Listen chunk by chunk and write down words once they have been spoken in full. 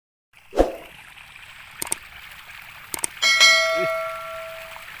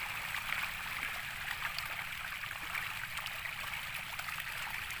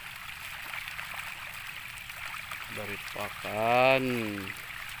cari pakan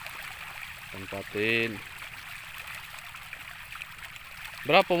ikan patin.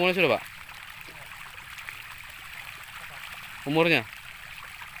 Berapa umurnya sudah, Pak? Umurnya?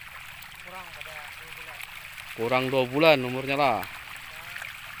 Kurang 2 bulan umurnya lah.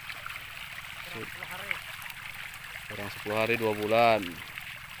 Kurang 10 hari 2 bulan.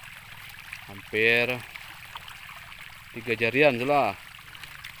 Hampir 3 jarian lah.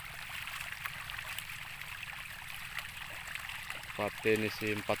 Patin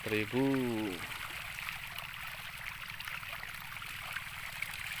isi 4.000.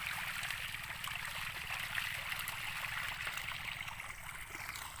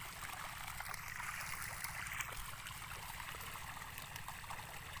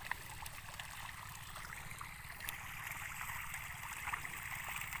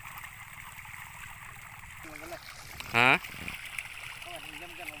 Hah?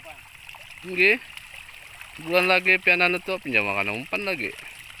 Nggih. Bulan lagi pianan itu pinjam makan umpan lagi.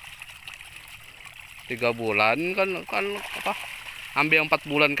 3 bulan kan apa? Ambil 4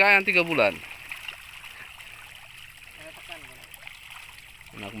 bulan kan 3 bulan.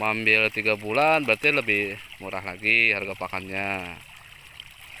 Anak mengambil 3 bulan berarti lebih murah lagi harga pakannya.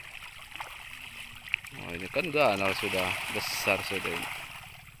 Oh, ini kan ganal sudah besar sudah ini.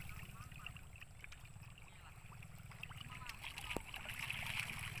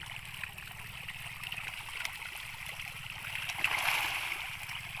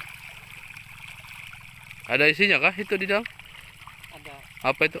 Ada isinya kah itu di dalam? Ada.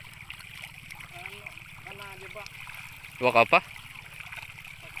 Apa itu? Karena jebak. Jebak apa?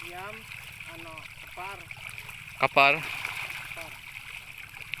 Ayam, kepar. Kapar.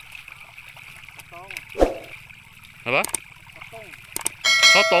 Potong. Apa? Potong.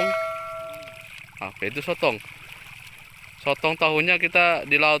 Sotong. Apa itu sotong? Sotong tahunya kita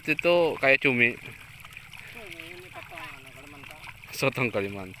di laut itu kayak cumi. Ini potong Kalimantan. Sotong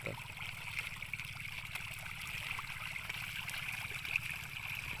Kalimantan.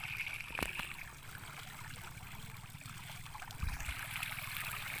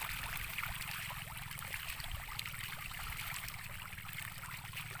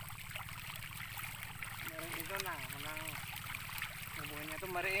 Itu menang hubungannya tuh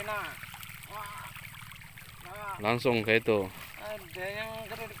Marina. Wah. Nah, Langsung kayak itu. ada yang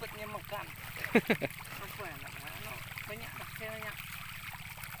keriputnya makan. Apa ya? Banyak hasilnya.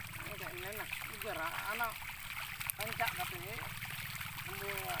 Enggak enak juga anak pancak tapi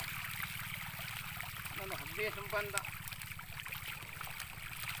semua habis umpan tak.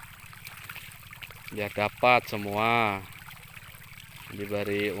 Biar dapat semua.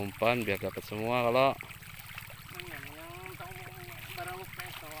 Diberi umpan biar dapat semua. Kalau yang tahu barang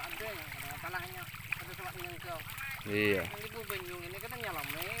peso ada yang talahnya ada tempat yang kau. iya. Yang ibu Benjung ini kan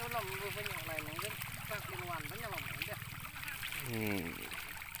nyalame ulam ibu Benjung lain yang kan kiluan kan nyalame dia.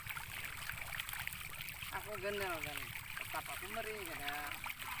 Aku genel kan tetap aku meri kada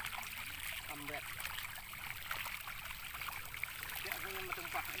ambet. Ya aku yang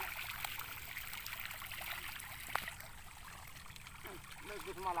metumpah ini.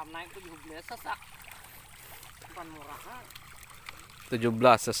 Itu semalam naik 17 sesak. Bukan murah kan?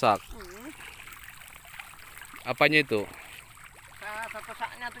 17 sesak. Apanya itu? Satu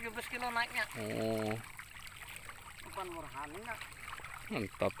saknya 17 kilo naiknya. Oh, Bukan murahan enggak.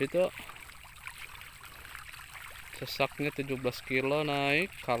 mantap itu. Sesaknya 17 kilo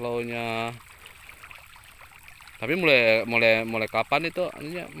naik. Kalaunya tapi mulai kapan itu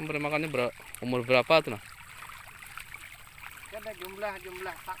ininya memberi makannya umur berapa tuh nah? Ada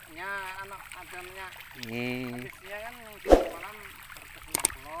jumlah saknya anak adamnya. Habisnya kan malam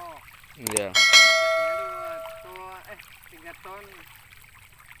 190. Iya. 3 ton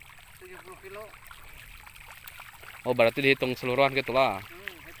 70 kilo. Oh, berarti dihitung seluruhan gitu lah.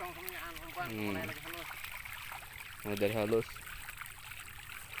 Hitung semuanya umpan mulai lagi halus. Mulai dari halus.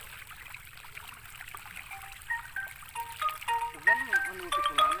 Kan anu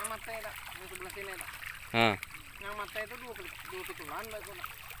pikulannya mate dak, yang sebelah sini dak. Hah. Yang mate itu dua pikulan dak itu.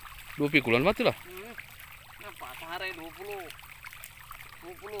 2 pikulan mati lah. Apa sehari 20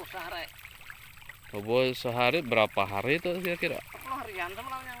 sehari. Coba sehari berapa hari itu kira-kira? 10 harian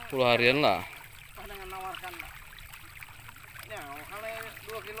sama yang 10 harian lah. pas dengan nawarkan dak. Ya, kalau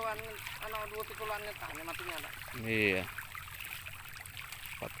 2 kiloan anak 2 pikulannya tanya matinya dak. Iya.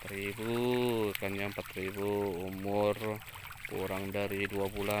 4.000 ikannya 4.000 umur kurang dari 2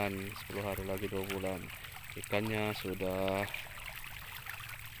 bulan 10 hari lagi 2 bulan ikannya sudah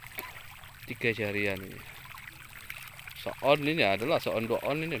 3 jarian ini. Seon ini adalah seon 2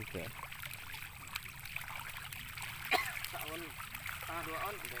 on ini ya. Saon, 2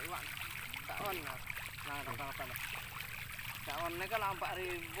 on ada iwan. Saon nah rata-rata. Saonnya kan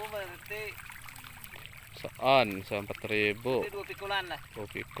 4.000 berarti Soan 4.000. berarti 2 pikulan lah. 2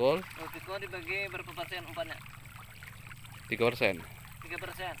 pikul 2 pikul dibagi berapa persen umpannya? 3%.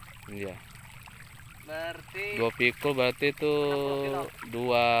 3%. Iya. Berarti 2 pikul berarti itu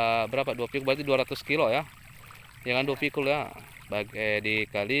 2 pikul berarti 200 kilo ya. Jangan 2 pikul ya.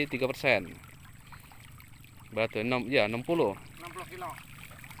 Dikali 3%. Berarti 60. 60 kilo.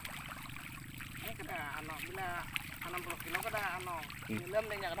 Ini kada bila 60 kilo kada film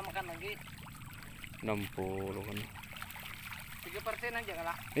dia kada makan lagi. 60 kan. 3% aja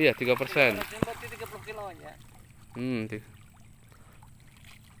kalah. Iya, 3%. Berarti 30 kilo aja. 3%.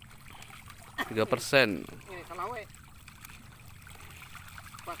 Ini kalawe.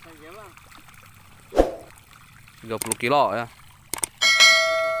 Pas aja bang. 30 kilo ya.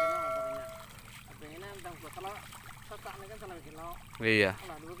 30 kilo katanya. Tapi ini tentang kalau setaknya kan 1 kilo. Iya.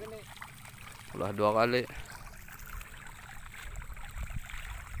 Lah 2 kali. Udah 2 kali.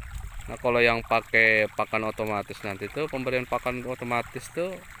 Nah, kalau yang pakai pakan otomatis nanti tuh pemberian pakan otomatis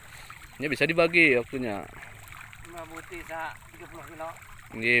tuh ini bisa dibagi waktunya. Mbak Buti 30 kilo.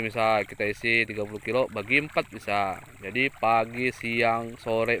 Ini misal kita isi 30 kilo bagi 4 bisa. Jadi pagi, siang,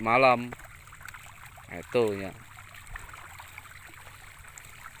 sore, malam. Nah, itu ya.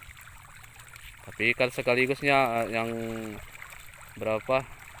 Tapi kan sekaligusnya yang berapa?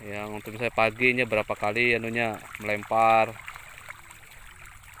 Yang untuk misalnya paginya berapa kali anunya melempar.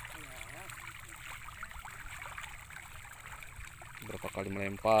 Berapa kali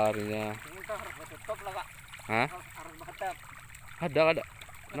melemparnya? Ini tuh harus tutup lah Pak. Hah? Harus bertutup. Ada.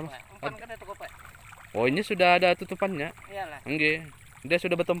 Umpan kan itu kope. Oh, ini sudah ada tutupannya. Iyalah. Nggih. Dia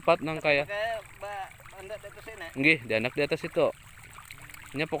sudah bertempat nang kaya. Kayak benda di atas ini. Nggih, di anak di atas itu.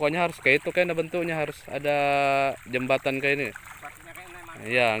 Ini pokoknya harus kayak itu kan bentuknya harus ada jembatan kayak ini. Pastinya kayak ini emang.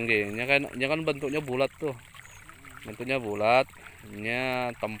 Iya, nggih. Ini kan bentuknya bulat tuh. Bentuknya bulat.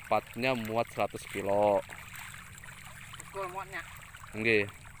 Ini tempatnya muat 100 kilo. Pukul muatnya.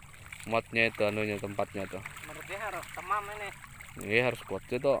 Nggih. Muatnya itu anunya tempatnya tuh. Berarti harus temam ini. Nggih, harus kuat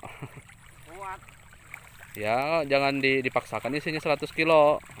itu. Kuat. Ya, jangan dipaksakan isinya 100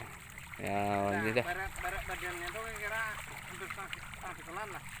 kilo. Ya, ini dah. Berat badannya tuh kira hampir setengah kilo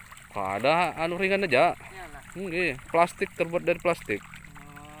lah. Kok ada anu ringan aja. Iyalah. Nggih, plastik terbuat dari plastik. Oh,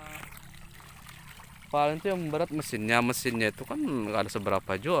 Paling itu yang berat mesinnya itu kan nggak ada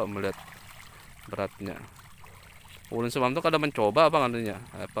seberapa juga melihat beratnya. Ulun semalam tuh kadang mencoba apa anunya,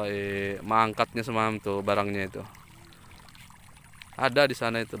 mengangkatnya semalam tuh barangnya itu. Ada di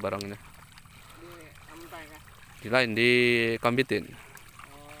sana itu barangnya. di Santai kan. Di lain di Kambitin.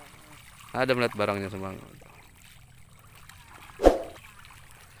 Oh, Ada melihat barangnya semalam.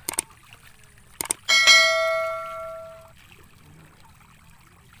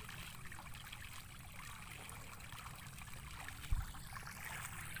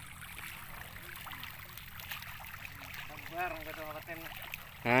 sabar gitu katen.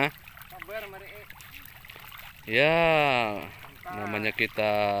 Hah? Sabar mari. Ya, Santai. namanya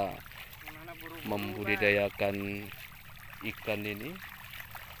kita Mana buru-buru, membudidayakan ikan ini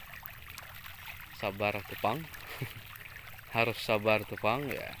sabar tepang. Harus sabar tepang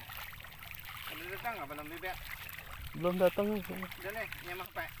ya. Bang. Ada datang nggak belum bibit? Belum datang. Udah nih, nyemak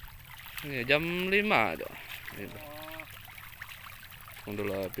Pak. Ya, jam 5 doh. Oh, Tunggu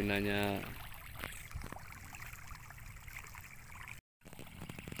dulu pinanya.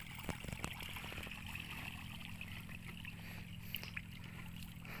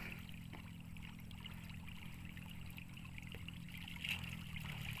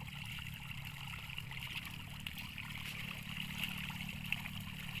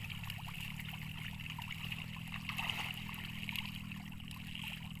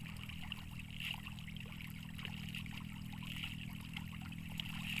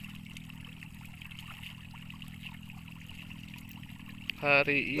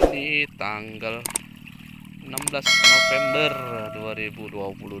 Hari ini tanggal 16 November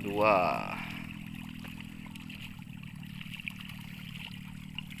 2022.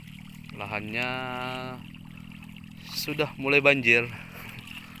 Lahannya sudah mulai banjir.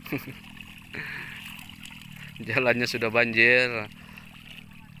 Jalannya sudah banjir.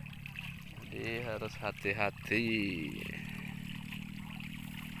 Jadi harus hati-hati.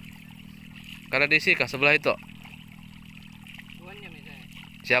 Karena diisi kah sebelah itu? tuannya nih saya.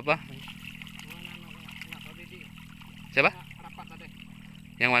 Siapa? Tuan anak kau Didi. Siapa? Rapat tadi.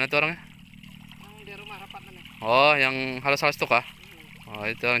 Yang mana tuh orangnya? Yang di rumah rapat nih. Oh, yang halus-halus tuh kah? Oh,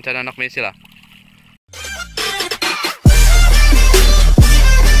 itu rencana anak misi lah.